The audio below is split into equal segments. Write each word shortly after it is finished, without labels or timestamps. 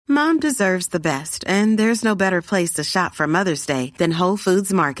Mom deserves the best, and there's no better place to shop for Mother's Day than Whole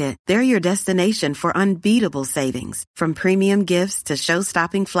Foods Market. They're your destination for unbeatable savings, from premium gifts to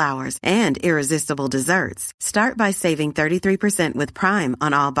show-stopping flowers and irresistible desserts. Start by saving 33% with Prime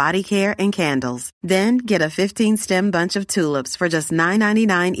on all body care and candles. Then get a 15-stem bunch of tulips for just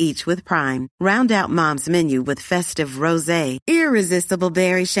 $9.99 each with Prime. Round out Mom's menu with festive rosé, irresistible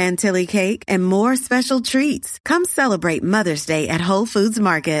berry chantilly cake, and more special treats. Come celebrate Mother's Day at Whole Foods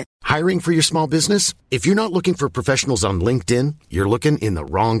Market. Hiring for your small business? If you're not looking for professionals on LinkedIn, you're looking in the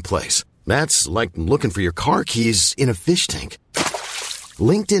wrong place. That's like looking for your car keys in a fish tank.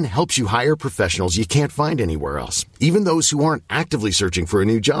 LinkedIn helps you hire professionals you can't find anywhere else, even those who aren't actively searching for a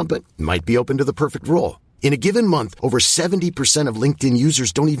new job but might be open to the perfect role. In a given month, over 70% of LinkedIn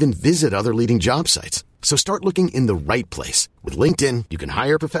users don't even visit other leading job sites. So start looking in the right place. With LinkedIn, you can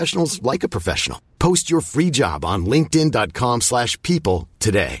hire professionals like a professional. Post your free job on linkedin.com/people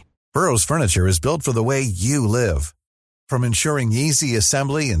today. Burrow's furniture is built for the way you live. From ensuring easy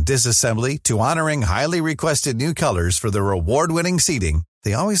assembly and disassembly to honoring highly requested new colors for their award-winning seating,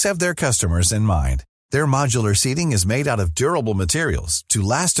 they always have their customers in mind. Their modular seating is made out of durable materials to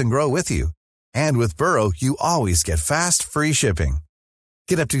last and grow with you. And with Burrow, you always get fast, free shipping.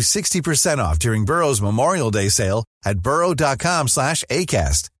 Get up to 60% off during Burrow's Memorial Day sale at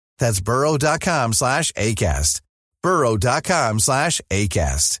burrow.com/ACAST. That's burrow.com/ACAST.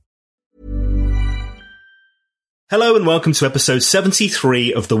 burrow.com/ACAST. Hello and welcome to episode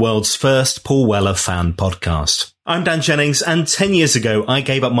 73 of the world's first Paul Weller fan podcast. I'm Dan Jennings, and 10 years ago I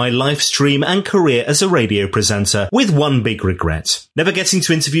gave up my live stream and career as a radio presenter with one big regret: never getting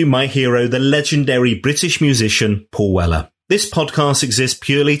to interview my hero, the legendary British musician Paul Weller. This podcast exists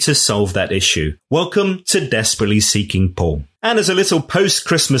purely to solve that issue. Welcome to Desperately Seeking Paul. And as a little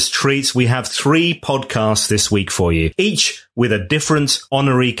post-Christmas treat, we have 3 podcasts this week for you, each with a different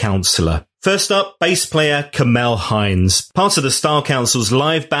honorary counsellor. First up, bass player Camelle Hines, part of the Style Council's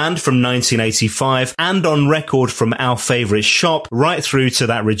live band from 1985 and on record from Our Favourite Shop right through to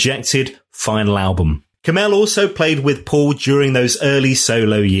that rejected final album. Camelle also played with Paul during those early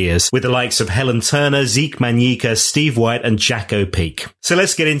solo years with the likes of Helen Turner, Zeke Manyika, Steve White and Jack O'Peak. So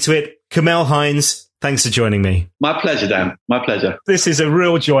let's get into it. Camelle Hines, thanks for joining me. My pleasure, Dan. My pleasure. This is a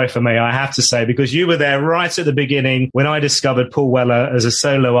real joy for me, I have to say, because you were there right at the beginning when I discovered Paul Weller as a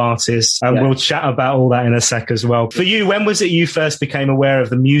solo artist, and we'll chat about all that in a sec as well. For you, when was it you first became aware of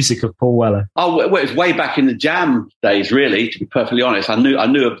the music of Paul Weller? Oh, well, it was way back in the Jam days, really, to be perfectly honest. I knew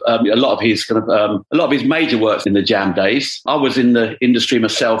of a lot of his major works in the Jam days. I was in the industry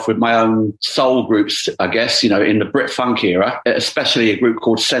myself with my own soul groups, I guess, in the Brit Funk era, especially a group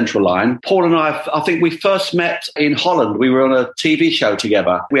called Central Line. Paul and I think we first met in Holland. We were on a TV show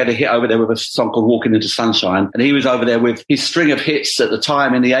together. We had a hit over there with a song called Walking into Sunshine, and he was over there with his string of hits at the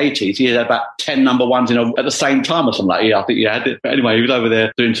time in the 80s. He had about 10 number ones at the same time or something like that. Yeah, I think he had it. But anyway, he was over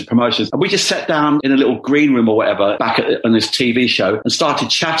there doing some promotions. And we just sat down in a little green room or whatever back on this TV show and started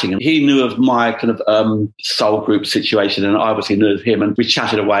chatting. And he knew of my kind of soul group situation, and I obviously knew of him, and we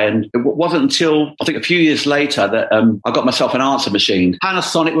chatted away. And it wasn't until, I think, a few years later that I got myself an answer machine.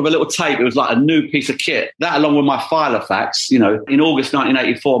 Panasonic with a little tape. It was like a new piece of kit. That, along with my Filofax, in August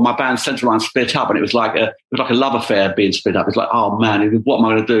 1984, my band Central Line split up, and it was like a love affair being split up. It's like, oh man, what am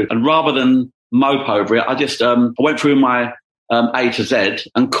I going to do? And rather than mope over it, I just I went through my A to Z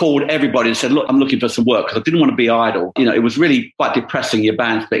and called everybody and said, look, I'm looking for some work, because I didn't want to be idle. It was really quite depressing, your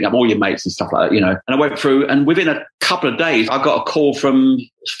band splitting up, all your mates and stuff like that, And I went through, and within a couple of days, I got a call from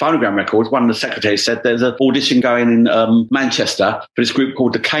Phonogram Records. One of the secretaries said there's an audition going in Manchester for this group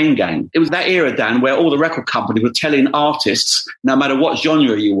called the Cane Gang. It was that era, Dan, where all the record companies were telling artists, no matter what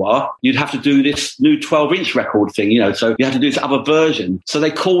genre you are, you'd have to do this new 12-inch record thing, so you had to do this other version. So they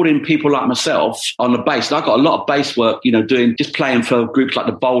called in people like myself on the bass. And I got a lot of bass work, just playing for groups like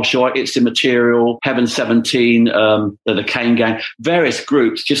the Bolshoi, It's Immaterial, Heaven 17, the Cane Gang, various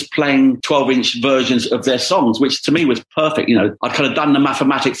groups just playing 12-inch versions of their songs, which to me was perfect. I'd kind of done the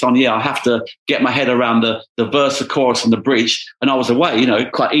mathematics on, I have to get my head around the verse, the chorus and the bridge, and I was away,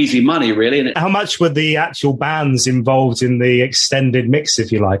 quite easy money, really. And how much were the actual bands involved in the extended mix,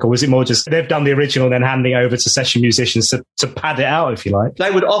 if you like? Or was it more just they've done the original and then handing over to session musicians to pad it out, if you like? They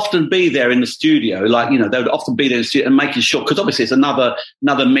would often be there in the studio, they would often be there in the studio and making sure, because obviously it's another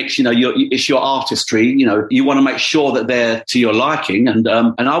mix, it's your artistry, you want to make sure that they're to your liking. And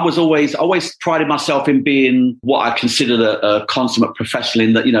I was always prided myself in being what I considered a consummate professional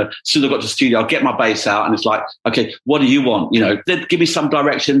wrestling that, as soon as I got to the studio, I'll get my bass out and it's like, okay, what do you want? They'd give me some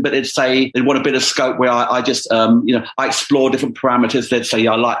direction, but they'd say they'd want a bit of scope where I just, I explore different parameters. They'd say,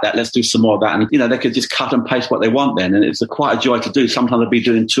 yeah, I like that. Let's do some more of that. And, they could just cut and paste what they want then. And it's quite a joy to do. Sometimes I'd be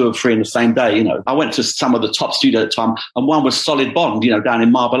doing 2 or 3 in the same day. I went to some of the top studios at the time, and one was Solid Bond, down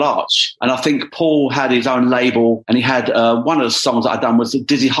in Marble Arch. And I think Paul had his own label, and he had one of the songs that I'd done was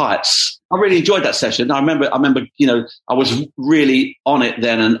Dizzy Heights. I really enjoyed that session. I remember, I was really on it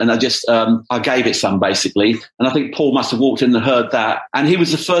then, and I just, I gave it some basically. And I think Paul must have walked in and heard that. And he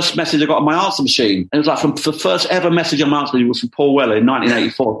was the first message I got on my answer machine. And it was like the first ever message on my answer machine was from Paul Weller in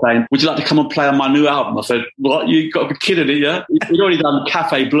 1984 saying, would you like to come and play on my new album? I said, what? You got to be kidding me, yeah? He'd already done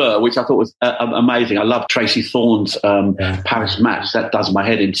Cafe Blur, which I thought was amazing. I love Tracy Thorn's Paris Match. That does my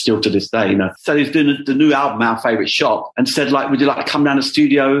head in still to this day, So he's doing the new album, Our Favourite Shop, and said, like, would you like to come down to the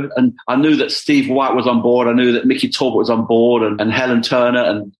studio? And I knew that Steve White was on board. I knew that Mickey Talbot was on board, and Helen Turner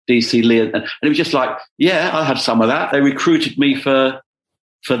and DC Lee. And it was just like, yeah, I'll have some of that. They recruited me for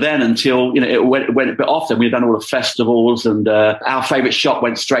then until, it went a bit off. Then we'd done all the festivals, and Our Favourite Shop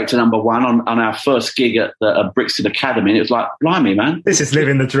went straight to number 1 on our first gig at the Brixton Academy. And it was like, blimey, man. This is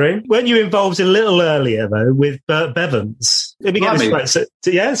living the dream. Weren't you involved a little earlier, though, with Burt Bevans?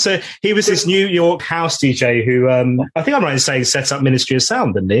 So he was this New York house DJ who, I think I'm right in saying, set up Ministry of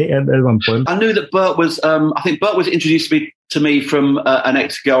Sound, didn't he, at one point? I knew that Burt was, Burt was introduced to me from an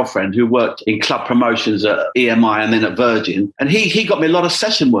ex-girlfriend who worked in club promotions at EMI and then at Virgin. And he got me a lot of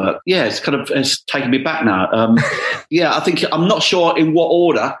session work. Yeah, it's taken me back now. I think, I'm not sure in what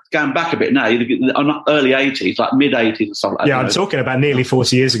order, going back a bit now, early 80s, like mid-80s or something like that. Yeah, I'm talking about nearly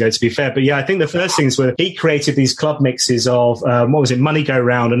 40 years ago, to be fair. But yeah, I think the first things were he created these club mixes of, Money Go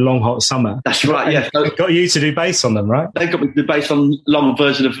Round and Long Hot Summer. That's right, yeah. So, got you to do bass on them, right? They got me to do bass on long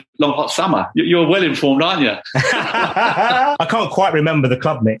version of Long Hot Summer. You're well informed, aren't you? I can't quite remember the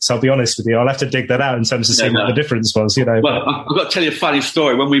club mix, I'll be honest with you. I'll have to dig that out in terms of seeing what the difference was, Well, I've got to tell you a funny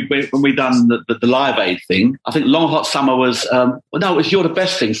story. When we done the Live Aid thing, I think Long Hot Summer was, it was You're the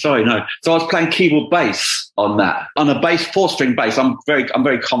Best thing, sorry, no. So I was playing keyboard bass on that. On a bass, 4-string bass, I'm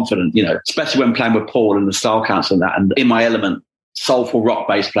very confident, especially when playing with Paul and the Style Council and that, and in my element, soulful rock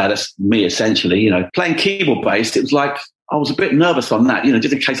bass player, that's me essentially, Playing keyboard bass, it was like, I was a bit nervous on that,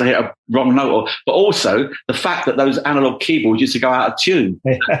 just in case I hit a wrong note. But also the fact that those analog keyboards used to go out of tune.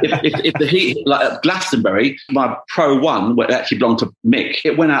 if the heat, like at Glastonbury, my Pro 1, where it actually belonged to Mick,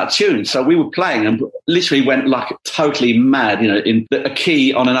 it went out of tune. So we were playing and literally went like totally mad, in a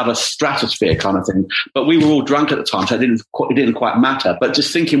key on another stratosphere kind of thing. But we were all drunk at the time, so it didn't quite matter. But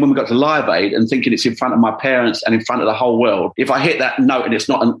just thinking when we got to Live Aid and thinking it's in front of my parents and in front of the whole world, if I hit that note and it's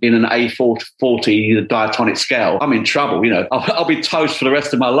not in an A40 diatonic scale, I'm in trouble. I'll be toast for the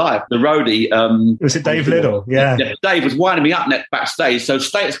rest of my life. The roadie, was it Dave Liddell? Yeah. Dave was winding me up backstage. So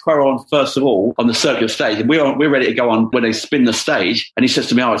Status Quo on first of all on the circular stage, and we're ready to go on when they spin the stage. And he says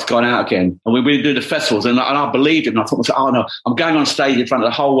to me, "Oh, it's gone out again." And we do the festivals, and I believed him. And I thought, "Oh no, I'm going on stage in front of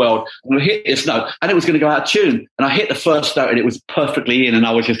the whole world." And we hit this note, and it was going to go out of tune. And I hit the first note, and it was perfectly in. And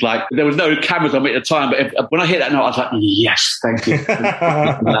I was just like, there was no cameras on me at the time, but when I hit that note, I was like, "Yes, thank you."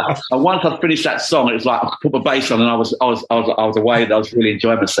 And once I finished that song, it was like I could put my bass on, and I was away. I was really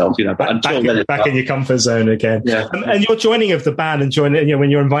enjoying myself, But until then, back in your comfort zone again. Yeah. And you're joining of the band and joining, when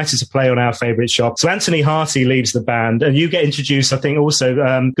you're invited to play on Our Favourite Shop. So Anthony Harty leads the band, and you get introduced, I think, also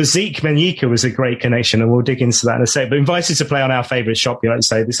because Zeke Menyika was a great connection, and we'll dig into that in a sec. But invited to play on Our Favourite Shop, you like to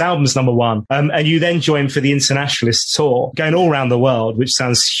say. This album's number 1, and you then join for the Internationalist tour, going all around the world, which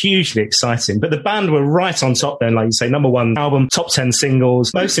sounds hugely exciting. But the band were right on top then, like you say, number 1 album, top 10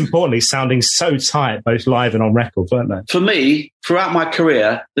 singles. Most importantly, sounding so tight, both live and on record, weren't they? For me, throughout my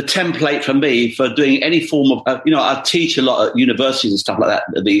career, the template for me for doing any form of, I teach a lot at universities and stuff like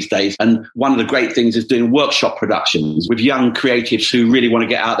that these days. And one of the great things is doing workshop productions with young creatives who really want to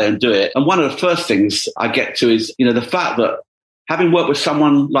get out there and do it. And one of the first things I get to is, the fact that having worked with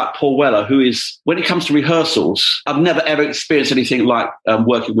someone like Paul Weller, who is, when it comes to rehearsals, I've never ever experienced anything like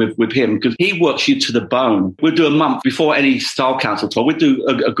working with him, because he works you to the bone. We'll do a month before any Style Council tour. We'd do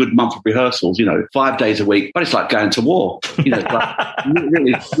a good month of rehearsals, 5 days a week. But it's like going to war.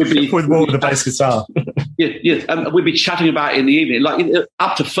 Really, with war with the bass guitar. Yeah, and we'd be chatting about it in the evening, like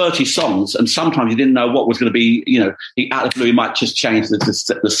up to 30 songs, and sometimes you didn't know what was going to be. Out of the blue, you might just change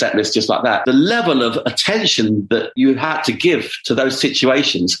the set list just like that. The level of attention that you had to give to those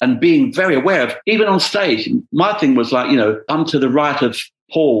situations, and being very aware of, even on stage. My thing was like, I'm to the right of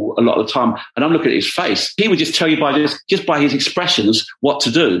Paul a lot of the time, and I'm looking at his face. He would just tell you just by his expressions what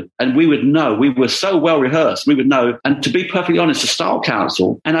to do. And we would know. We were so well rehearsed. We would know. And to be perfectly honest, the Style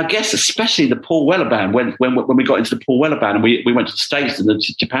Council, and I guess especially the Paul Weller Band, when we got into the Paul Weller Band and we went to the States and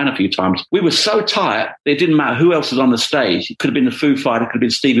to Japan a few times, we were so tight that it didn't matter who else was on the stage. It could have been the Foo Fighters, it could have been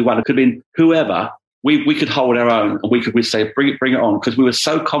Stevie Wonder, it could have been whoever. We could hold our own, and we'd say, bring it on, because we were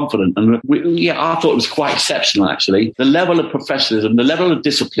so confident. And I thought it was quite exceptional, actually. The level of professionalism, the level of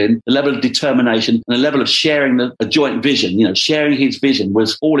discipline, the level of determination, and the level of sharing a joint vision, sharing his vision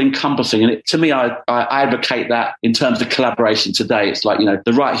was all encompassing. And to me, I advocate that in terms of collaboration today. It's like,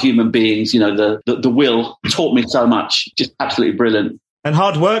 the right human beings, the will taught me so much. Just absolutely brilliant. And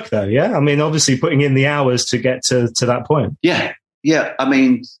hard work, though, yeah? I mean, obviously putting in the hours to get to that point. Yeah. I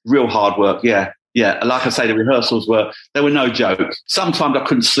mean, real hard work, yeah. Yeah, like I say, the rehearsals were no joke. Sometimes I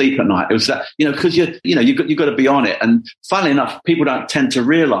couldn't sleep at night. It was that, because you've got to be on it. And funnily enough, people don't tend to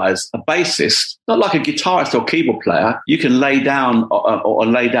realise a bassist, not like a guitarist or keyboard player, you can lay down or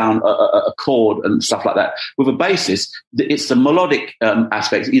lay down a chord and stuff like that. With a bassist, it's the melodic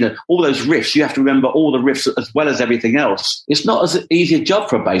aspects. All those riffs. You have to remember all the riffs as well as everything else. It's not as easy a job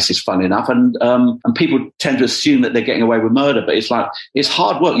for a bassist, funnily enough. And people tend to assume that they're getting away with murder, but it's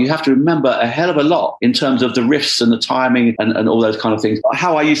hard work. You have to remember a hell of a lot in terms of the riffs and the timing and all those kind of things.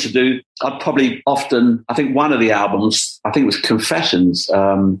 How I used to do, I'd probably often, I think one of the albums, I think it was Confessions,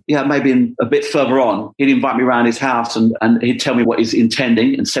 maybe a bit further on, he'd invite me around his house and he'd tell me what he's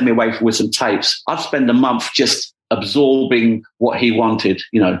intending and send me away with some tapes. I'd spend a month just absorbing what he wanted.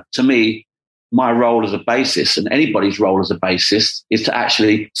 To me, my role as a bassist, and anybody's role as a bassist, is to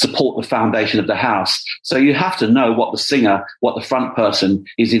actually support the foundation of the house. So you have to know what the singer, what the front person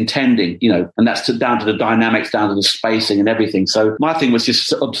is intending, and that's down to the dynamics, down to the spacing and everything. So my thing was just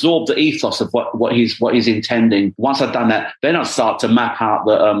to absorb the ethos of what he's intending. Once I'd done that, then I'd start to map out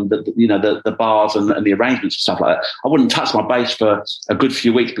the bars and the arrangements and stuff like that. I wouldn't touch my bass for a good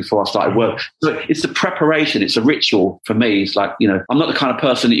few weeks before I started work. So it's the preparation. It's a ritual for me. It's like, I'm not the kind of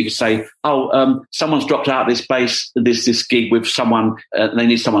person that you could say, someone's dropped out this bass, this gig with someone, they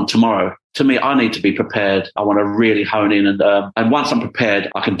need someone tomorrow. To me, I need to be prepared. I want to really hone in, and once I'm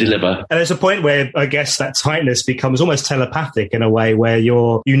prepared, I can deliver. And there's a point where I guess that tightness becomes almost telepathic in a way, where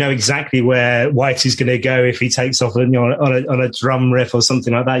you know exactly where Whitey's going to go if he takes off on a drum riff or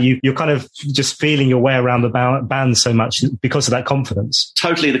something like that. You're kind of just feeling your way around the band so much because of that confidence.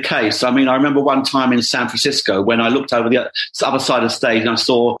 Totally the case. I mean, I remember one time in San Francisco when I looked over the other side of the stage and I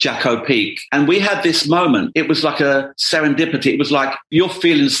saw Jack O'Peak, and we had this moment. It was like a serendipity. It was like, you're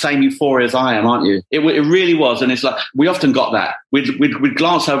feeling the same euphoria as I am, aren't you? It really was. And it's like, we often got that. We'd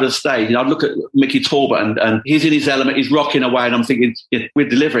glance over the stage, I'd look at Mickey Talbot and he's in his element, he's rocking away, and I'm thinking, we're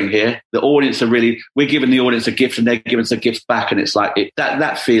delivering here. The audience we're giving the audience a gift and they're giving us a gift back. And it's like,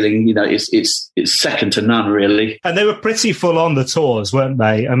 that feeling, it's second to none, really. And they were pretty full on the tours, weren't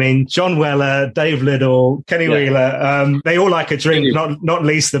they? I mean, John Weller, Dave Liddell, Kenny Wheeler, they all like a drink, not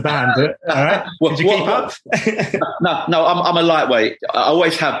least the band. All right? Did you keep up? No, I'm a lightweight. I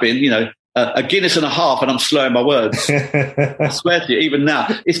always have been, a Guinness and a half, and I'm slurring my words. I swear to you, even now,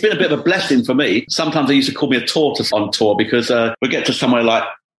 it's been a bit of a blessing for me. Sometimes they used to call me a tortoise on tour because we get to somewhere like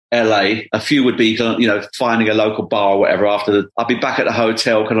LA, a few would be, finding a local bar or whatever I'd be back at the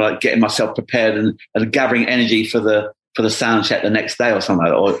hotel, kind of like getting myself prepared and gathering energy for the sound check the next day or something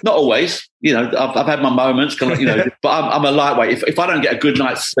like that. Or not always, I've had my moments, kind of, but I'm a lightweight. If I don't get a good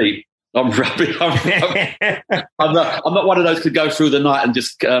night's sleep, I'm rubbish. I'm not one of those who could go through the night and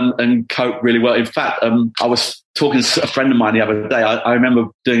just and cope really well. In fact, I was talking to a friend of mine the other day. I remember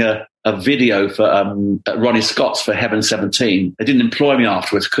doing a video for Ronnie Scott's for Heaven 17. They didn't employ me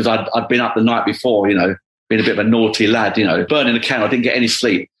afterwards because I'd been up the night before, been a bit of a naughty lad, burning a candle. I didn't get any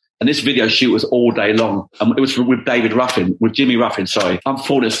sleep. And this video shoot was all day long. It was with Jimmy Ruffin. Sorry, I'm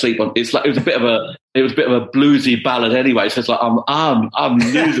falling asleep on. It was a bit of a bluesy ballad anyway. So it's like I'm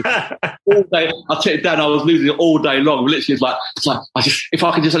losing all day. I'll take it down. I was losing it all day long. Literally, it's like if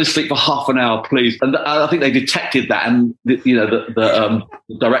I could just only sleep for half an hour, please. And I think they detected that, and the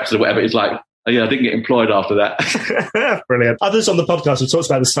director or whatever is like, I didn't get employed after that. Brilliant. Others on the podcast have talked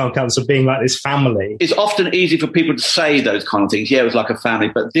about the Style Council being like this family. It's often easy for people to say those kind of things. Yeah, it was like a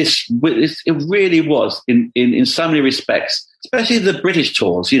family, but it really was in so many respects. Especially the British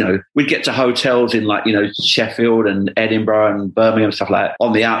tours, we'd get to hotels in Sheffield and Edinburgh and Birmingham and stuff like that,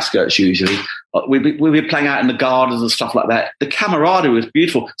 on the outskirts usually. We'd be playing out in the gardens and stuff like that. The camaraderie was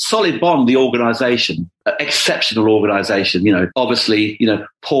beautiful. Solid Bond, the organisation, exceptional organisation. Obviously,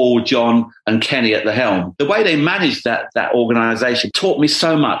 Paul, John and Kenny at the helm. The way they managed that organisation taught me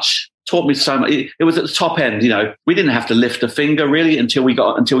so much. taught me so much. It was at the top end, we didn't have to lift a finger really until we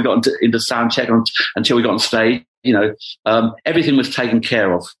got into sound check, until we got on stage. Everything was taken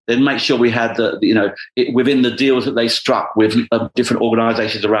care of. Then make sure we had within the deals that they struck with different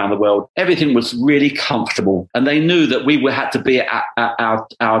organisations around the world, everything was really comfortable, and they knew that we had to be at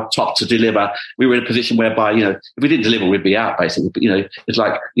our top to deliver. We were in a position whereby, if we didn't deliver, we'd be out basically. But, it's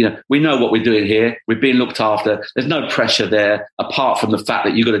like, we know what we're doing here. We're being looked after. There's no pressure there, apart from the fact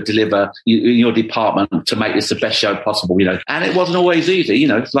that you've got to deliver in your department to make this the best show possible. And it wasn't always easy.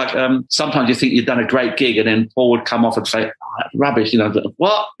 It's like sometimes you think you've done a great gig, and then Paul would come off and say, "Oh, that's rubbish,"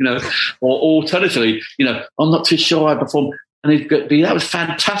 what, or alternatively, "I'm not too sure I performed." And he'd be, "That was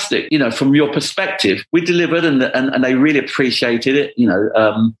fantastic." From your perspective, we delivered, and they really appreciated it.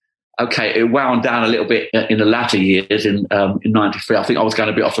 Okay, it wound down a little bit in the latter years in '93. I think I was going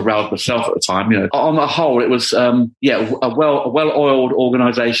a bit off the rails myself at the time. On the whole, it was a well-oiled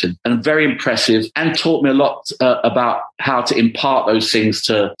organisation and very impressive, and taught me a lot about how to impart those things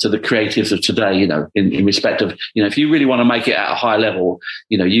to the creatives of today. In respect of if you really want to make it at a high level,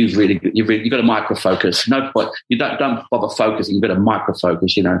 you've got to micro focus. No point. You don't bother focusing. You've got to micro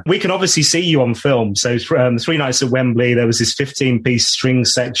focus. We can obviously see you on film. So 3 nights at Wembley, there was this 15-piece string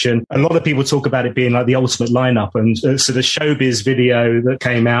section. A lot of people talk about it being like the ultimate lineup, and so the Showbiz video that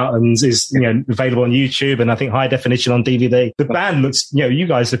came out and is available on YouTube, and I think high definition on DVD. The band looks, you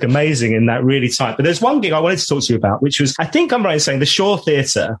guys look amazing in that, really tight. But there's one gig I wanted to talk to you about, which was, I think I'm right in saying, the Shaw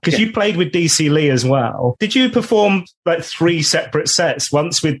Theatre, because you played with DC Lee as well. Did you perform like 3 separate sets,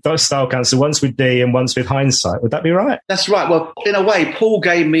 once with Style Council, once with D, and once with Hindsight? Would that be right? That's right. Well, in a way, Paul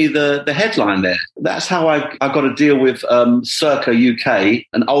gave me the headline there. That's how I got to deal with Circa UK,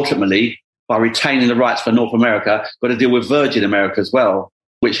 and ultimately, by retaining the rights for North America, got to deal with Virgin America as well,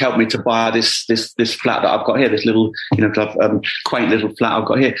 which helped me to buy this flat that I've got here, this little, quaint little flat I've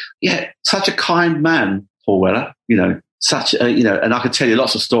got here. Yeah, such a kind man, Paul Weller, such a, and I could tell you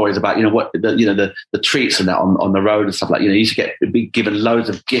lots of stories about, what the treats and that on the road and stuff like, you used to be given loads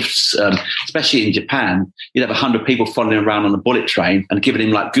of gifts, especially in Japan. You'd have 100 people following him around on a bullet train and giving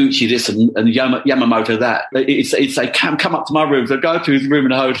him like Gucci this and Yamamoto that. It's say, come up to my room. So go to his room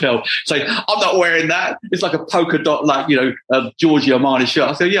in a hotel. Say, "I'm not wearing that. It's like a polka dot, like, Giorgio Armani shirt."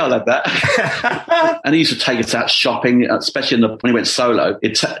 I said, "Yeah, I'll have that." And he used to take us out shopping, especially when he went solo.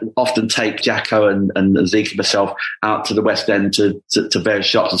 He'd often take Jacko and Zeke and myself out to the West End to various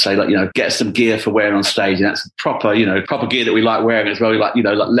shops and say, like, get some gear for wearing on stage. And that's proper gear that we like wearing as well, like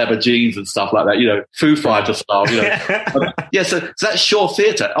leather jeans and stuff like that, Foo Fighter style, So that's Shaw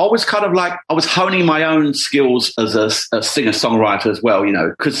Theatre. I was kind of like, I was honing my own skills as a singer-songwriter as well,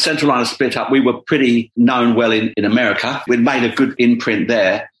 because Central Line split up. We were pretty known well in America. We'd made a good imprint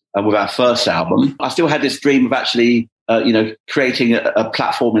there with our first album. I still had this dream of actually creating a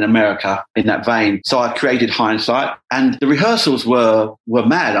platform in America in that vein. So I created Hindsight, and the rehearsals were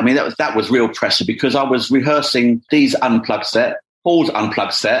mad. I mean, that was real pressure, because I was rehearsing Dee's unplugged set, Paul's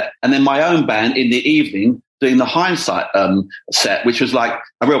unplugged set, and then my own band in the evening doing the Hindsight set, which was like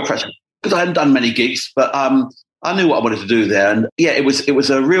a real pressure, because I hadn't done many gigs, but I knew what I wanted to do there. And yeah, it was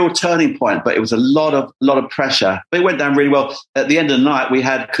a real turning point, but it was a lot of pressure. But it went down really well. At the end of the night, we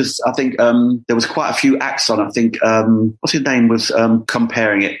had, because I think there was quite a few acts on. I think, what's his name was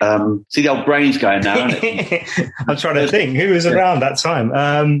comparing it. See the old brains going now, isn't it? I'm trying to think. Who was around that time?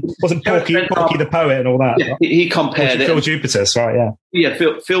 Wasn't Porky the Poet and all that? Yeah, he compared it. Phil Jupiter, right, yeah. Yeah,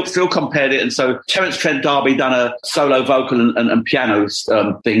 Phil compared it, and so Terence Trent D'Arby done a solo vocal and piano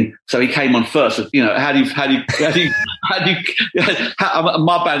thing. So he came on first. How do you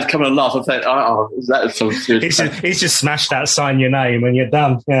my band's coming on last. I'm saying, that's so serious. He's just smashed that "Sign Your Name" and you're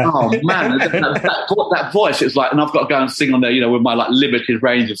done. Yeah. Oh man, that voice! It's like, and I've got to go and sing on there, with my like limited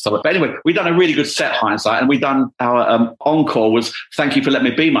range of stuff. But anyway, we done a really good set, Hindsight, and we done our encore was "Thank You for Letting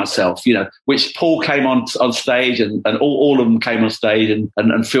Me Be Myself," which Paul came on stage and all of them came on stage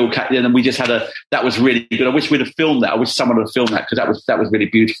and Phil came in, and we just had that was really good. I wish we'd have filmed that. I wish someone would have filmed that, because that was really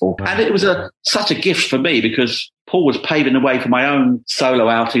beautiful, and it was such a gift for me, because Paul was paving the way for my own solo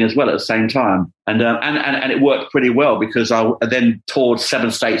outing as well at the same time. And it worked pretty well, because I then toured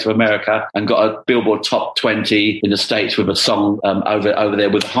 7 states of America and got a Billboard Top 20 in the States with a song over there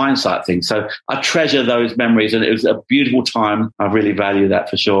with the Hindsight thing. So I treasure those memories, and it was a beautiful time. I really value that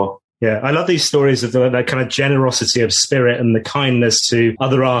for sure. Yeah, I love these stories of that kind of generosity of spirit and the kindness to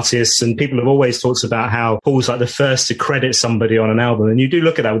other artists. And people have always talked about how Paul's like the first to credit somebody on an album. And you do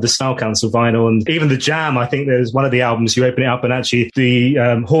look at that with the Style Council vinyl and even the Jam. I think there's one of the albums you open it up and actually the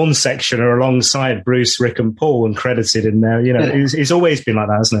horn section are alongside Bruce, Rick and Paul and credited in there. You know, it's always been like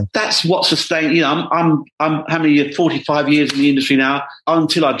that, hasn't it? That's what sustained, you know, I'm how many years, 45 years in the industry now,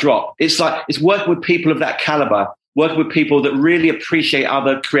 until I drop. It's like, it's working with people of that caliber, working with people that really appreciate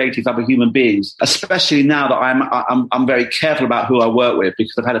other creatives, other human beings, especially now that I'm very careful about who I work with,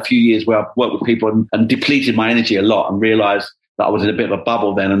 because I've had a few years where I've worked with people and depleted my energy a lot and realized that I was in a bit of a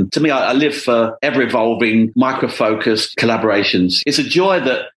bubble then. And to me, I live for ever-evolving, micro-focused collaborations. It's a joy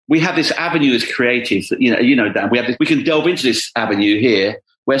that we have this avenue as creatives that, you know, Dan, we can delve into this avenue here,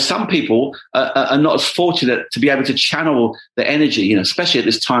 where some people are not as fortunate to be able to channel the energy, you know, especially at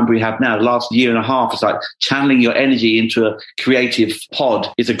this time we have now, the last year and a half. It's like channeling your energy into a creative pod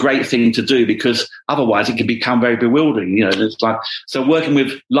is a great thing to do, because otherwise it can become very bewildering, you know. It's like, so working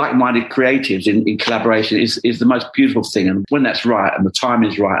with like-minded creatives in collaboration is the most beautiful thing. And when that's right and the time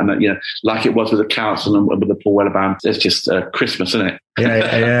is right, and that, you know, like it was with the Council and with the Paul Weller Band, it's just Christmas, isn't it?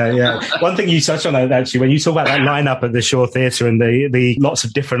 Yeah. One thing you touched on that, actually, when you talk about that lineup at the Shaw Theatre and the lots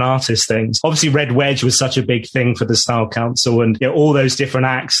of different artist things. Obviously, Red Wedge was such a big thing for the Style Council, and, you know, all those different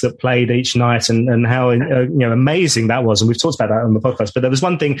acts that played each night, and how you know, amazing that was. And we've talked about that on the podcast. But there was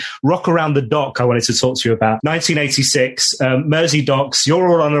one thing, Rock Around the Dock, I wanted to talk to you about. 1986, Mersey Docks. You're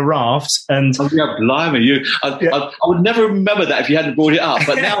all on a raft, and blimey, you! I would never remember that if you hadn't brought it up.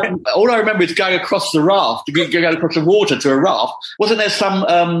 But now, all I remember is going across the raft, going across the water to a raft. Wasn't there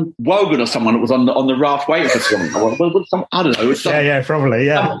some Wogan or someone that was on the raft waiting for someone? I don't know. Probably.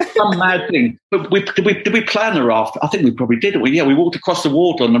 Some mad thing. But did we plan the raft? I think we probably did. We walked across the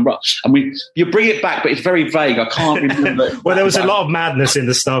water on the raft, and you bring it back, but it's very vague. I can't remember. Well, there was a lot of madness in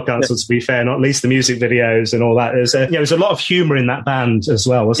the Style Council, to be fair, not least the music videos and all that. There's a lot of humour in that band as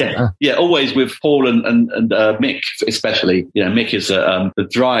well, wasn't there? Yeah, always with Paul and Mick, especially. You know, Mick is the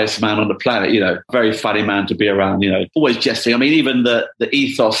driest man on the planet. You know, very funny man to be around. You know, always jesting. I mean, even the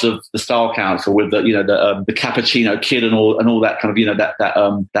ethos of the Style Council with the Cappuccino Kid and all that kind of, you know,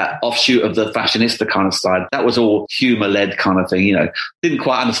 that offshoot of the fashionista kind of side. That was all humour-led kind of thing, you know. Didn't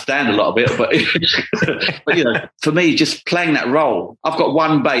quite understand a lot of it, but you know, for me, just playing that role. I've got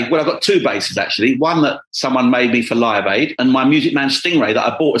one bass. Well, I've got two basses, actually. One that someone made me for Live Aid, and my Music Man Stingray that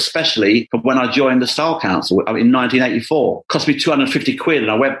I bought especially for when I joined the Style Council in 1984. Cost me 250 quid,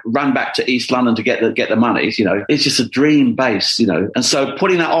 and I ran back to East London to get the monies, you know. It's just a dream bass, you know. And so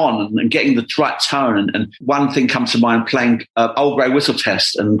putting that on and getting the right tone, and one thing comes to mind, playing Old Grey Whistle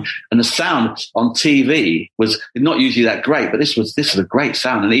Test, and the sound on TV was not usually that great, but this was a great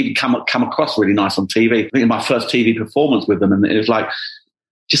sound, and it even come across really nice on TV. I think in my first TV performance with them, and it was like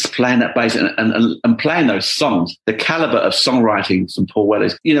just playing that bass and playing those songs, the caliber of songwriting from Paul Weller.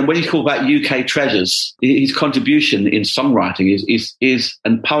 You know, when you talk about UK treasures, his contribution in songwriting is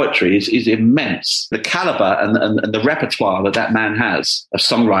and poetry is immense. The caliber and the repertoire that man has of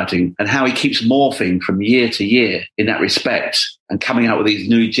songwriting, and how he keeps morphing from year to year in that respect, and coming out with these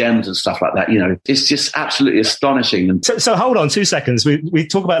new gems and stuff like that, you know, it's just absolutely astonishing. And so hold on 2 seconds. We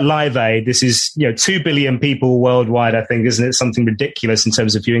talk about Live Aid. This is, you know, 2 billion people worldwide, I think, isn't it? Something ridiculous in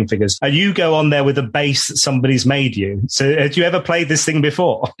terms of viewing figures. And you go on there with a bass that somebody's made you. So had you ever played this thing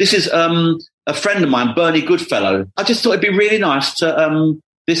before? This is a friend of mine, Bernie Goodfellow. I just thought it'd be really nice to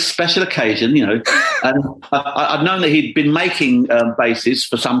this special occasion, you know, and I'd known that he'd been making basses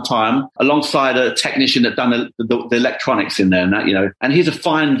for some time alongside a technician that done the electronics in there and that, you know, and he's a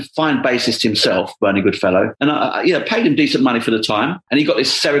fine bassist himself, Bernie Goodfellow, and I paid him decent money for the time, and he got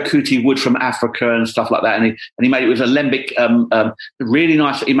this Serakuti wood from Africa and stuff like that, and he made it with alembic, really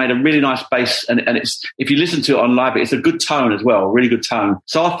nice. He made a really nice bass, and it's, if you listen to it on live, it's a good tone as well, really good tone.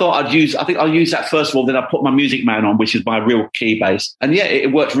 So I thought I'll use that first of all, then I put my Music Man on, which is my real key bass, and yeah,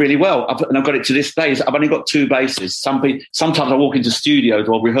 it worked really well. I've got it to this day. I've only got 2 basses. Sometimes I walk into studios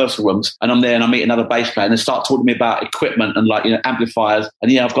or rehearsal rooms, and I'm there and I meet another bass player, and they start talking to me about equipment and, like, you know, amplifiers.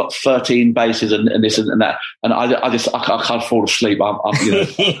 And yeah, I've got 13 basses and this and that. And I can't fall asleep. I'm you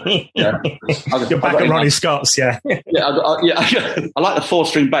know, yeah. You're back at Ronnie Scott's, yeah. I like the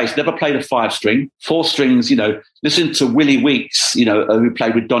 4-string bass. Never played a 5-string. 4 strings, you know. Listen to Willie Weeks, you know, who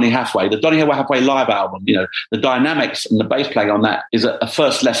played with Donny Hathaway. The Donny Hathaway live album, you know, the dynamics and the bass playing on that is a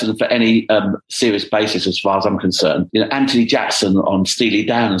first lesson for any serious bassist, as far as I'm concerned. You know, Anthony Jackson on Steely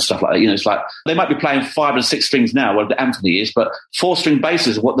Dan and stuff like that. You know, it's like they might be playing 5 and 6 strings now, where Anthony is, but 4-string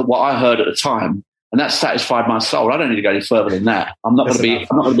basses, what I heard at the time, And that satisfied my soul. I don't need to go any further than that. I'm not going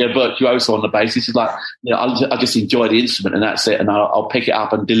to be a virtuoso on the bass. This is like, I just enjoy the instrument and that's it. And I'll pick it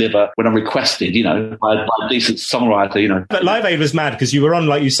up and deliver when I'm requested, by a decent songwriter, But Live Aid was mad because you were on,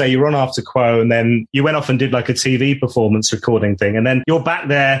 like you say, you were on After Quo, and then you went off and did like a TV performance recording thing. And then you're back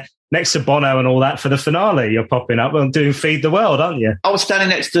there next to Bono and all that for the finale. You're popping up and doing Feed the World, aren't you? I was standing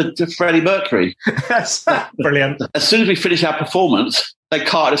next to Freddie Mercury. That's brilliant. As soon as we finished our performance, they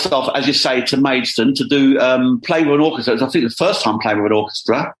carted us off, as you say, to Maidstone to do play with an orchestra. It was, I think, the first time playing with an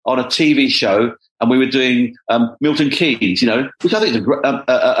orchestra on a TV show. And we were doing Milton Keynes, which I think is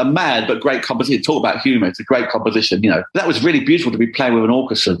a mad but great composition. Talk about humour. It's a great composition, That was really beautiful to be playing with an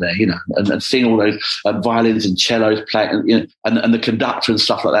orchestra there, and seeing all those violins and cellos playing, and the conductor and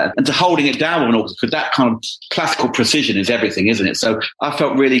stuff like that. And to holding it down with an orchestra, because that kind of classical precision is everything, isn't it? So I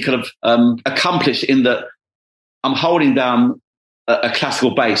felt really kind of accomplished in that I'm holding down a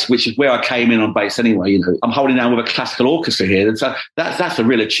classical bass, which is where I came in on bass anyway. I'm holding down with a classical orchestra here, and so that's a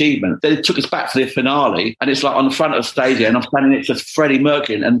real achievement. Then it took us back to the finale, and it's like on the front of the stage here, and I'm standing next to Freddie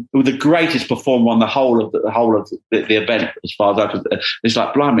Mercury, and with the greatest performer on the whole of the event, as far as I could. It's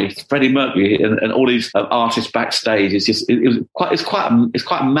like, blimey, Freddie Mercury and all these artists backstage. It's just it's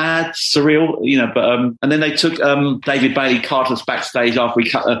quite mad, surreal, But and then they took David Bailey carted us backstage after we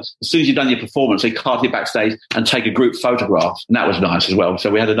cut. As soon as you've done your performance, they carted you backstage and take a group photograph, and that was nice as well.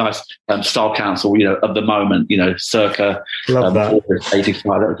 So we had a nice style council, of the moment, circa 85.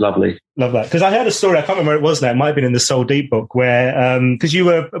 That was lovely. Love that. Because I heard a story, I can't remember where it was now, it might have been in the Soul Deep book, where, because you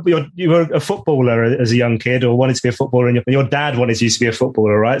were a footballer as a young kid, or wanted to be a footballer, and your dad wanted you to be a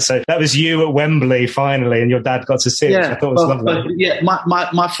footballer, right? So that was you at Wembley finally, and your dad got to see it, which I thought was lovely.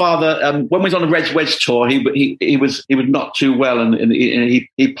 My father, when we was on the Reg Wedge tour, he was not too well, and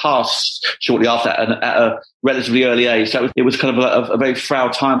he passed shortly after at a relatively early age. So it was kind of a very frail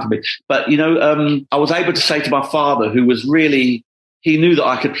time for me. But, I was able to say to my father, who was really, he knew that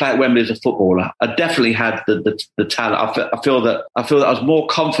I could play at Wembley as a footballer. I definitely had the talent. I feel that I was more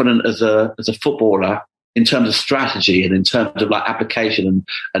confident as a footballer in terms of strategy and in terms of like application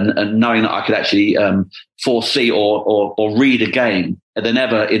and knowing that I could actually foresee or read a game than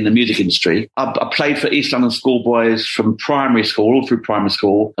ever in the music industry. I played for East London schoolboys from primary school, all through primary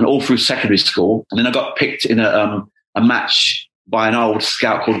school and all through secondary school. And then I got picked in a match by an old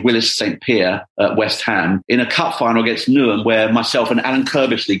scout called Willis St. Pierre at West Ham in a cup final against Newham, where myself and Alan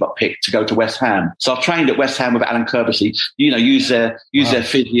Kirbishley got picked to go to West Ham. So I trained at West Ham with Alan Kirbishley, use their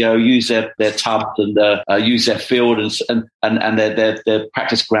physio, use their tubs and use their field and their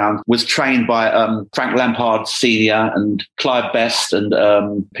practice ground. Was trained by Frank Lampard Senior and Clive Best and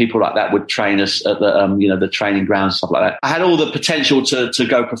people like that would train us at the training ground, stuff like that. I had all the potential to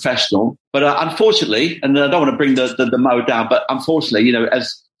go professional, but unfortunately, and I don't want to bring the mo down, but unfortunately,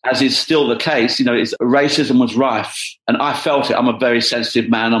 as is still the case, racism was rife, and I felt it. I'm a very sensitive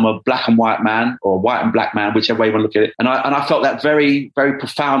man. I'm a black and white man, or white and black man, whichever way you want to look at it. And I felt that very, very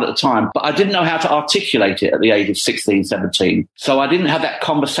profound at the time, but I didn't know how to articulate it at the age of 16, 17. So I didn't have that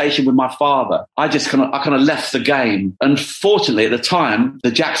conversation with my father. I kind of left the game. Unfortunately, at the time,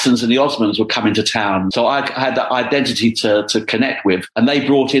 the Jacksons and the Osmonds were coming to town. So I had that identity to connect with, and they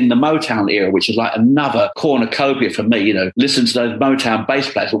brought in the Motown era, which was like another cornucopia for me, listen to those Motown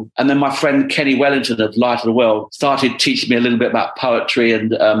bass players. And then my friend Kenny Wellington of Light of the World started teaching me a little bit about poetry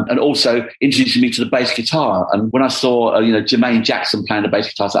and also introducing me to the bass guitar. And when I saw, Jermaine Jackson playing the bass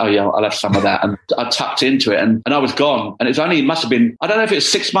guitar, I said, oh yeah, I'll have some of that. And I tucked into it and I was gone. And it must have been, I don't know if it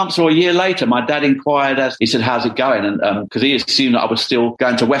was 6 months or a year later, my dad inquired he said, how's it going? And because he assumed that I was still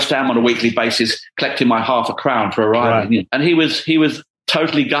going to West Ham on a weekly basis, collecting my £0.50 for arriving. Right. And he was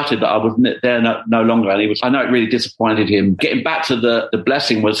totally gutted that I was there no longer. And I know it really disappointed him. Getting back to the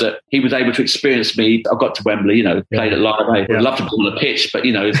blessing was that he was able to experience me. I got to Wembley, played at Live Aid. I'd love to be on the pitch, but,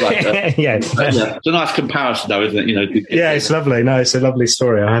 it's like... It's a nice comparison, though, isn't it? Yeah, it's lovely. No, it's a lovely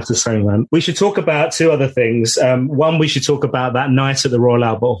story, I have to say, man. We should talk about two other things. One, we should talk about that night at the Royal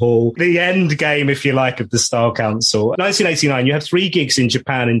Albert Hall, the end game, if you like, of the Style Council. 1989, you have 3 gigs in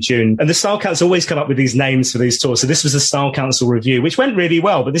Japan in June, and the Style Council always come up with these names for these tours. So this was the Style Council Review, which went really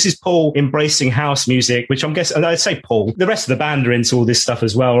well, but this is Paul embracing house music, which I'm guessing, I'd say Paul, the rest of the band are into all this stuff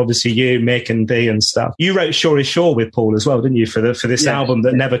as well. Obviously you, Mick and Dee and stuff. You wrote Shore is Shore with Paul as well, didn't you, for this album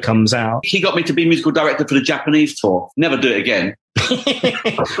that never comes out? He got me to be musical director for the Japanese tour. Never do it again.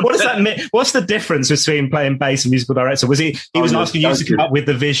 What does that mean? What's the difference between playing bass and musical director? Was he was asking you to come up with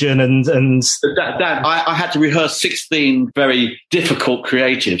the vision and I had to rehearse 16 very difficult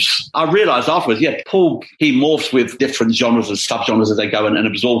creatives. I realised afterwards, Paul, he morphs with different genres and subgenres as they go and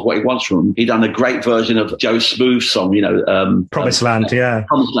absorbs what he wants from them. He done a great version of Joe Smooth's song, Promised Land,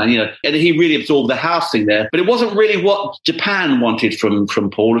 Promised Land, and he really absorbed the house thing there. But it wasn't really what Japan wanted from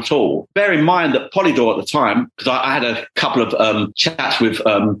Paul at all. Bear in mind that Polydor at the time, because I had a couple of chats with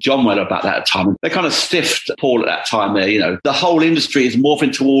John Weller about that at the time, they kind of stiffed Paul at that time there, The whole industry is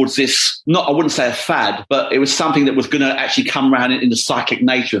morphing towards this, I wouldn't say a fad, but it was something that was going to actually come around in the psychic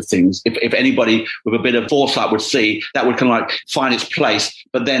nature of things. If anybody with a bit of foresight would see, that would kind of like find its place.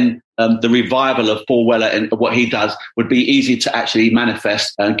 But then the revival of Paul Weller and what he does would be easy to actually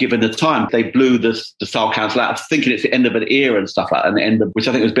manifest given the time. They blew the Style Council out, thinking it's the end of an era and stuff like that, and the end of, which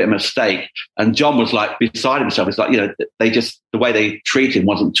I think was a bit of a mistake. And John was like beside himself. It's like, the way they treated him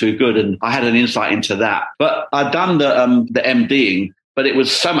wasn't too good. And I had an insight into that. But I'd done the MDing, but it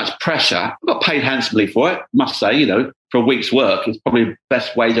was so much pressure. I got paid handsomely for it, must say, for a week's work. It's probably the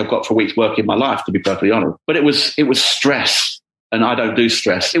best wage I've got for a week's work in my life, to be perfectly honest. But it was stress. And I don't do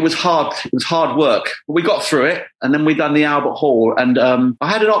stress. It was hard. It was hard work. But we got through it, and then we done the Albert Hall. And I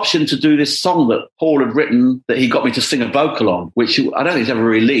had an option to do this song that Paul had written that he got me to sing a vocal on, which I don't think he's ever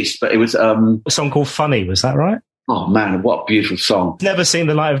released. But it was a song called "Funny." Was that right? Oh man, what a beautiful song! Never seen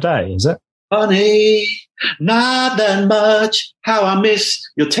the light of day, is it? Funny, not that much. How I miss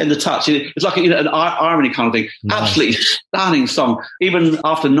your tender touch. It's like an irony kind of thing. Nice. Absolutely stunning song. Even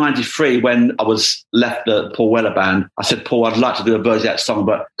after '93, when I was left the Paul Weller band, I said, Paul, I'd like to do a version of that song,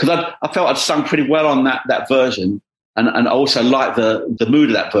 but because I felt I'd sung pretty well on that version. And I also liked the mood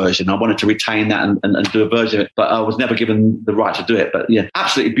of that version. I wanted to retain that and do a version of it, but I was never given the right to do it. But yeah,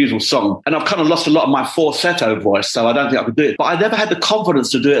 absolutely beautiful song. And I've kind of lost a lot of my falsetto voice, so I don't think I could do it. But I never had the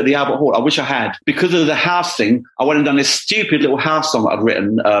confidence to do it at the Albert Hall. I wish I had. Because of the house thing, I went and done this stupid little house song that I'd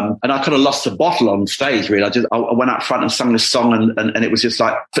written, and I kind of lost the bottle on stage, really. I went out front and sung this song, and it was just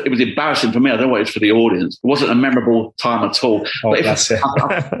like, it was embarrassing for me. I don't know what it was for the audience. It wasn't a memorable time at all. Oh, but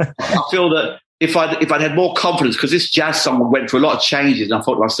I feel that if I'd had more confidence, because this jazz song went through a lot of changes, and I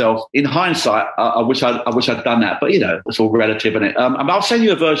thought to myself, in hindsight, I wish I'd done that. But it's all relative, isn't it? I'll send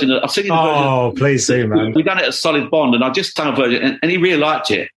you a version. I'll send you the version. Oh, please do, man. We've done it at Solid Bond, and I've just done a version, and he really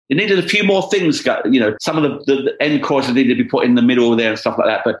liked it. It needed a few more things, some of the end choruses needed to be put in the middle there and stuff like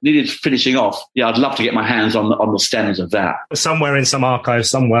that, but needed finishing off. Yeah, I'd love to get my hands on the stems of that. Somewhere in some archive,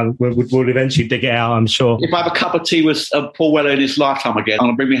 someone will eventually dig it out, I'm sure. If I have a cup of tea with Paul Weller in his lifetime again, I'm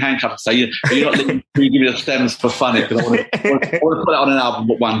going to bring me handcuffs and say, you're not letting me give you the stems for fun, because I want to put it on an album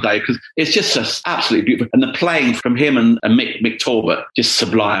one day, because it's just absolutely beautiful. And the playing from him and Mick Talbot, just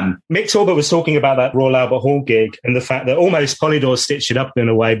sublime. Mick Talbot was talking about that Royal Albert Hall gig and the fact that almost Polydor stitched it up in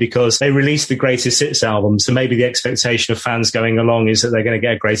a way, because they released the Greatest Hits album. So maybe the expectation of fans going along is that they're going to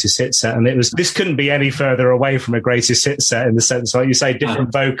get a Greatest Hits set. And this couldn't be any further away from a Greatest Hits set, in the sense, like you say,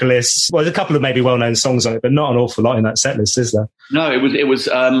 different vocalists. Well, there's a couple of maybe well-known songs on it, but not an awful lot in that set list, is there? No, it was.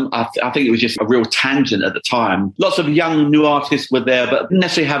 I think it was just a real tangent at the time. Lots of young new artists were there, but didn't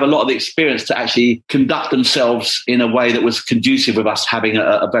necessarily have a lot of the experience to actually conduct themselves in a way that was conducive with us having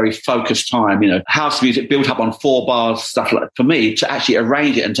a very focused time. House music built up on 4 bars, stuff like that. For me, to actually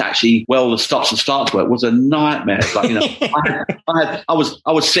arrange it and to actually the stops and starts work was a nightmare. Like, I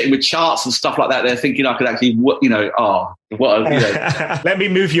was sitting with charts and stuff like that there, thinking I could actually, Let me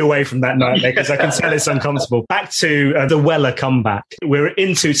move you away from that nightmare, because I can tell it's uncomfortable. Back to the Weller comeback. We're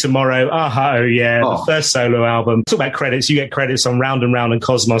into Tomorrow. The first solo album. Talk about credits. You get credits on Round and Round and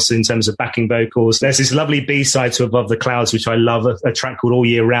Cosmos in terms of backing vocals. There's this lovely B-side to Above the Clouds, which I love, a track called All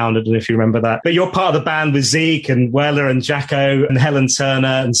Year Round. I don't know if you remember that. But you're part of the band with Zeke and Weller and Jacko and Helen Turner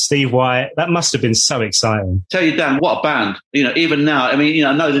and Steve White. That must have been so exciting. Tell you, Dan, what a band. Even now, I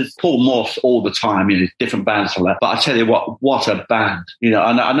know there's Paul Morse all the time, different bands for that. But I tell you what a band.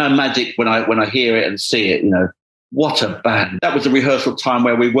 I know Magic when I hear it and see it, what a band. That was a rehearsal time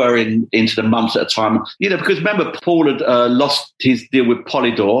where we were into the months at a time. Because remember, Paul had lost his deal with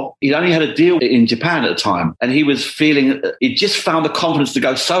Polydor. He'd only had a deal in Japan at the time. And he was feeling, he just found the confidence to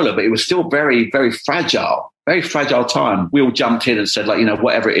go solo, but it was still very, very fragile. Very fragile time. We all jumped in and said,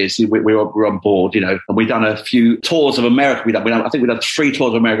 whatever it is, we're on board, and we've done a few tours of America. I think we've done 3 tours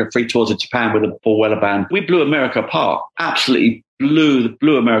of America, 3 tours of Japan with the Paul Weller band. We blew America apart. Absolutely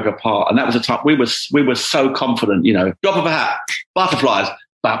blew America apart. And that was a time we were so confident, drop of a hat, butterflies,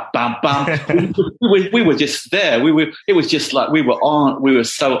 bam, bam, bam. we were just there. It was just like we were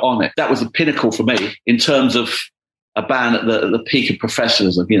so on it. That was the pinnacle for me in terms of a band at the peak of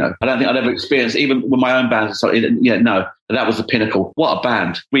professionalism. You know, I don't think I'd ever experienced, even with my own bands. So, no, that was the pinnacle. What a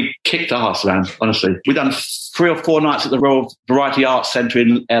band! We kicked ass, man. Honestly, we've done 3 or 4 nights at the Royal Variety Arts Centre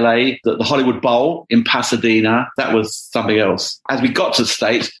in LA, the Hollywood Bowl in Pasadena. That was something else. As we got to the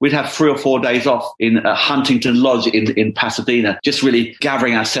States, we'd have 3 or 4 days off in Huntington Lodge in Pasadena, just really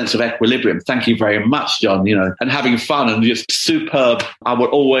gathering our sense of equilibrium. Thank you very much, John. You know, and having fun and just superb. I would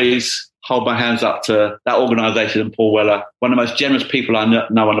always hold my hands up to that organisation and Paul Weller, one of the most generous people I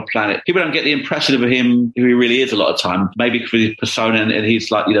know on the planet. People don't get the impression of him who he really is a lot of time, maybe because of his persona and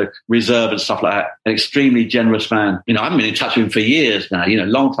he's like, reserved and stuff like that. An extremely generous man. You know, I've been in touch with him for years now,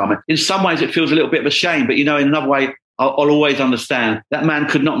 long time. In some ways it feels a little bit of a shame, but in another way, I'll always understand that man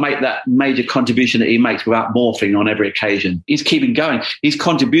could not make that major contribution that he makes without morphing on every occasion. He's keeping going. His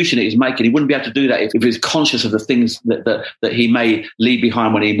contribution that he's making, he wouldn't be able to do that if he was conscious of the things that he may leave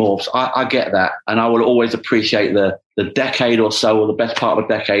behind when he morphs. I get that. And I will always appreciate the decade or so, or the best part of a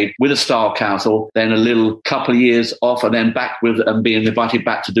decade with the Style Council, then a little couple of years off and then back with and being invited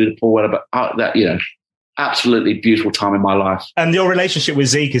back to do the Paul Weller. But absolutely beautiful time in my life. And your relationship with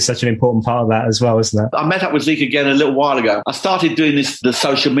Zeke is such an important part of that as well, isn't it? I met up with Zeke again a little while ago. I started doing the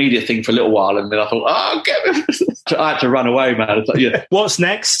social media thing for a little while, and then I thought, get me. I had to run away, man. What's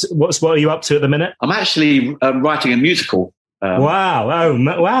next? What are you up to at the minute? I'm actually writing a musical.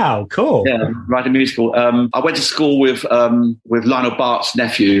 Wow, cool. Yeah, writing a musical. I went to school with Lionel Bart's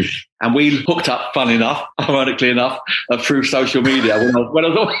nephew, and we hooked up, fun enough, ironically enough, through social media. When I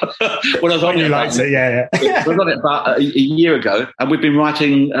was on it, I was on it about a year ago, and we've been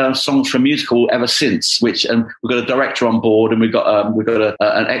writing songs for a musical ever since. We've got a director on board, and we've got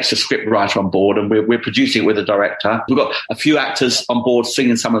an extra script writer on board, and we're producing it with a director. We've got a few actors on board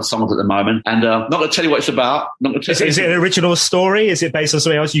singing some of the songs at the moment, and not going to tell you what it's about. Is it an original story? Is it based on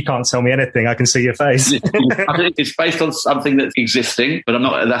something else? You can't tell me anything. I can see your face. I think it's based on something that's existing, but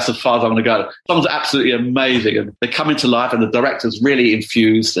that's as far as I'm going to go. Songs are absolutely amazing, and they come into life, and the director's really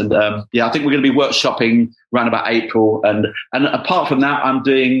infused. And I think we're going to be workshopping around about April. And apart from that,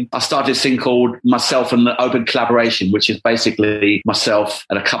 I started this thing called Myself and the Open Collaboration, which is basically myself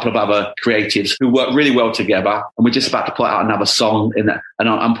and a couple of other creatives who work really well together. And we're just about to put out another song in that, and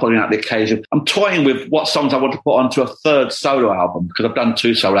I'm putting out the occasion. I'm toying with what songs I want to put onto a third solo album, because I've done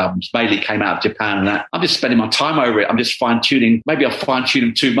 2 solo albums, mainly came out of Japan and that. I'm just spending my time over it. I'm just fine-tuning. Maybe I'll fine-tune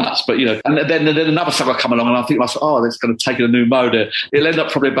them too much, but and then another song will come along, and I think to myself, that's going to take a new mode. It'll end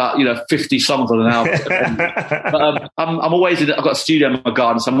up probably about 50 songs on an album. But I'm always I've got a studio in my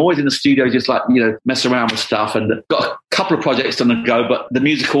garden, so I'm always in the studio just like, messing around with stuff, and got a couple of projects on the go, but the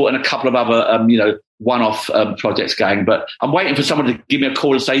musical and a couple of other, one-off projects going. But I'm waiting for someone to give me a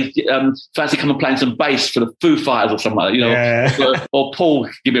call and say, fancy come and playing some bass for the Foo Fighters or something like that, or Paul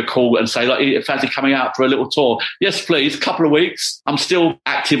give me a call and say, like, fancy coming out for a little tour. Yes, please, couple of weeks. I'm still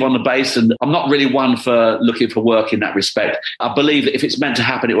active on the bass, and I'm not really one for looking for work in that respect. I believe that if it's meant to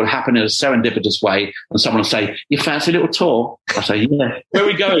happen, it will happen in a serendipitous way, and someone will say, you fancy a little tour? I say, yeah. Where are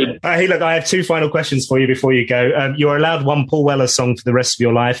we going? Hey, look, I have 2 final questions for you before you go. You're allowed 1 Paul Weller song for the rest of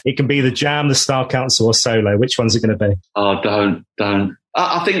your life. It can be the Jam, the Style Council, or solo. Which one's it going to be? Oh, don't.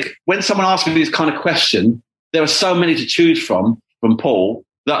 I think when someone asks me this kind of question, there are so many to choose from Paul,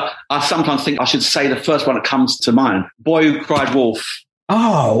 that I sometimes think I should say the first one that comes to mind. Boy Who Cried Wolf.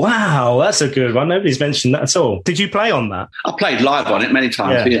 Oh, wow. That's a good one. Nobody's mentioned that at all. Did you play on that? I played live on it many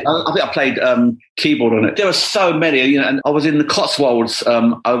times. Yeah. I think I played keyboard on it. There were so many, and I was in the Cotswolds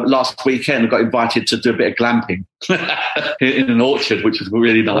last weekend. I got invited to do a bit of glamping in an orchard, which was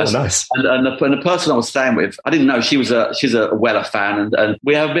really nice. Oh, nice. And the person I was staying with, I didn't know she's a Weller fan, and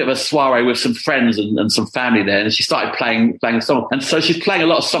we have a bit of a soiree with some friends and some family there, and she started playing a song. And so she's playing a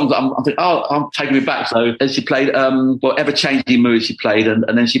lot of songs that I'm thinking, I'm taking me back. So and she played Ever Changing Mood, she played, and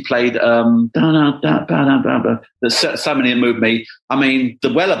then she played there's so many that moved me. I mean,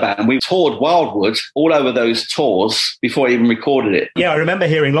 the Weller Band, we toured Wildwood all over those tours before I even recorded it. Yeah, I remember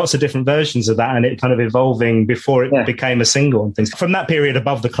hearing lots of different versions of that, and it kind of evolving before it became a single and things. From that period,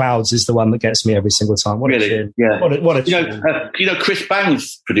 Above the Clouds is the one that gets me every single time. What really? A tune. Yeah. What a tune. Chris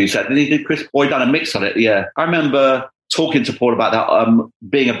Bangs produced that. Did he do Chris? Or he done a mix on it? Yeah. I remember talking to Paul about that,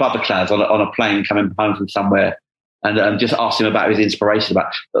 being above the clouds on a plane coming home from somewhere. And just asked him about his inspiration.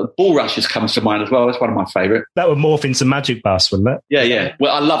 Bull Rushes comes to mind as well. That's one of my favourite. That would morph into Magic Bus, wouldn't it? Yeah.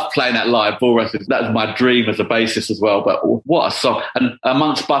 Well, I love playing that live. Bull Rushes. That was my dream as a bassist as well. But what a song! And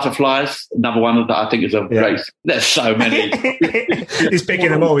Amongst Butterflies, another one that I think is a great. There's so many. He's picking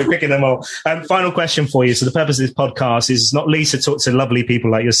them all. We're picking them all. Final question for you. So the purpose of this podcast is not least to talk to lovely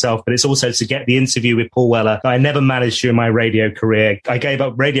people like yourself, but it's also to get the interview with Paul Weller that I never managed during my radio career. I gave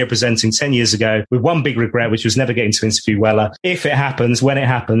up radio presenting 10 years ago with one big regret, which was never getting getting to interview Weller. If it happens, when it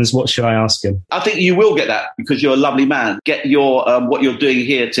happens, what should I ask him? I think you will get that because you're a lovely man. Get your what you're doing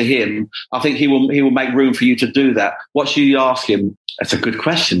here to him. I think he will make room for you to do that. What should you ask him? That's a good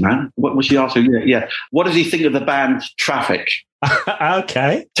question, man. What should you ask him? Yeah. What does he think of the band Traffic?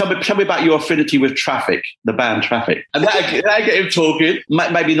 Okay. Tell me about your affinity with Traffic, the band Traffic. And that get him talking.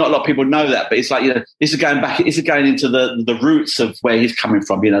 Maybe not a lot of people know that, but it's like, this is going back, this is going into the roots of where he's coming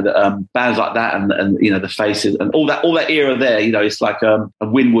from, the bands like that and the Faces and all that era there, it's like a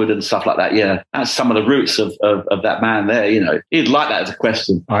Winwood and stuff like that. Yeah. That's some of the roots of that man there, He'd like that as a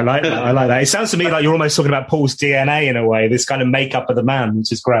question. I like that. It sounds to me like you're almost talking about Paul's DNA in a way, this kind of makeup of the man,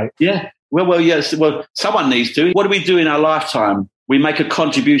 which is great. Yeah. Well, yes. Well, someone needs to. What do we do in our lifetime? We make a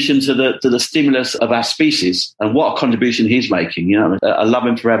contribution to the stimulus of our species, and what a contribution he's making. I love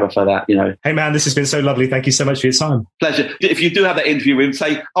him forever for that. Hey man, this has been so lovely. Thank you so much for your time. Pleasure. If you do have that interview with him,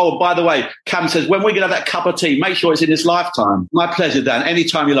 say, oh, by the way, Cam says, when we're going to have that cup of tea, make sure it's in his lifetime. My pleasure, Dan.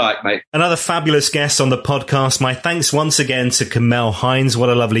 Anytime you like, mate. Another fabulous guest on the podcast. My thanks once again to Kamel Hines. What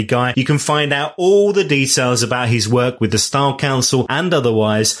a lovely guy. You can find out all the details about his work with the Style Council and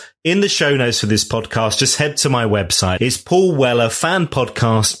otherwise in the show notes for this podcast. Just head to my website. It's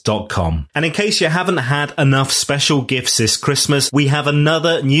paulwellerfanpodcast.com. And in case you haven't had enough special gifts this Christmas, we have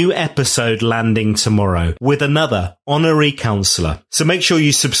another new episode landing tomorrow with another honorary counsellor. So make sure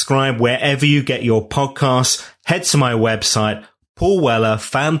you subscribe wherever you get your podcasts. Head to my website,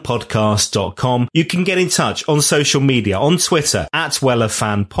 paulwellerfanpodcast.com. You can get in touch on social media, on Twitter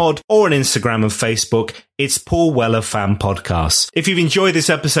 @WellerFanPod or on Instagram and Facebook. It's Paul Weller Fan Podcast. If you've enjoyed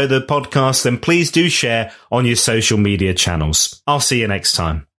this episode of the podcast, then please do share on your social media channels. I'll see you next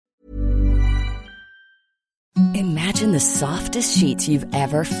time. Imagine the softest sheets you've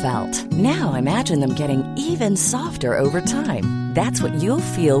ever felt. Now imagine them getting even softer over time. That's what you'll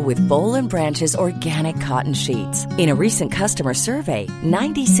feel with Boll & Branch's organic cotton sheets. In a recent customer survey,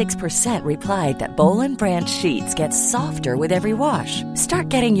 96% replied that Boll & Branch sheets get softer with every wash. Start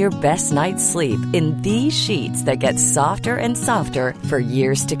getting your best night's sleep in these sheets that get softer and softer for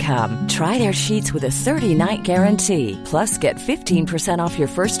years to come. Try their sheets with a 30-night guarantee. Plus, get 15% off your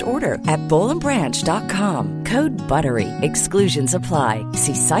first order at bollandbranch.com. Code BUTTERY. Exclusions apply.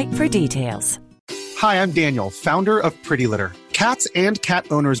 See site for details. Hi, I'm Daniel, founder of Pretty Litter. Cats and cat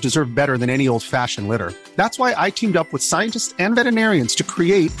owners deserve better than any old-fashioned litter. That's why I teamed up with scientists and veterinarians to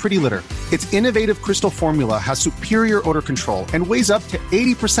create Pretty Litter. Its innovative crystal formula has superior odor control and weighs up to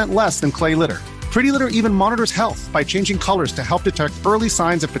 80% less than clay litter. Pretty Litter even monitors health by changing colors to help detect early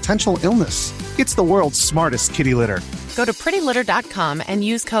signs of potential illness. It's the world's smartest kitty litter. Go to prettylitter.com and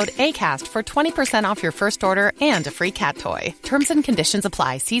use code ACAST for 20% off your first order and a free cat toy. Terms and conditions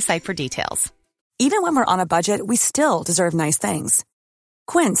apply. See site for details. Even when we're on a budget, we still deserve nice things.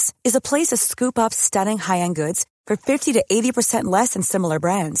 Quince is a place to scoop up stunning high-end goods for 50 to 80% less than similar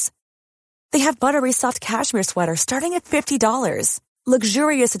brands. They have buttery soft cashmere sweaters starting at $50,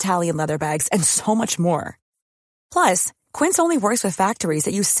 luxurious Italian leather bags, and so much more. Plus, Quince only works with factories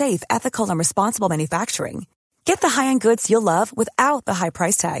that use safe, ethical, and responsible manufacturing. Get the high-end goods you'll love without the high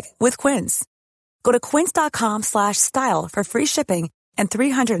price tag with Quince. Go to quince.com/style for free shipping and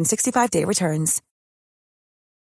 365-day returns.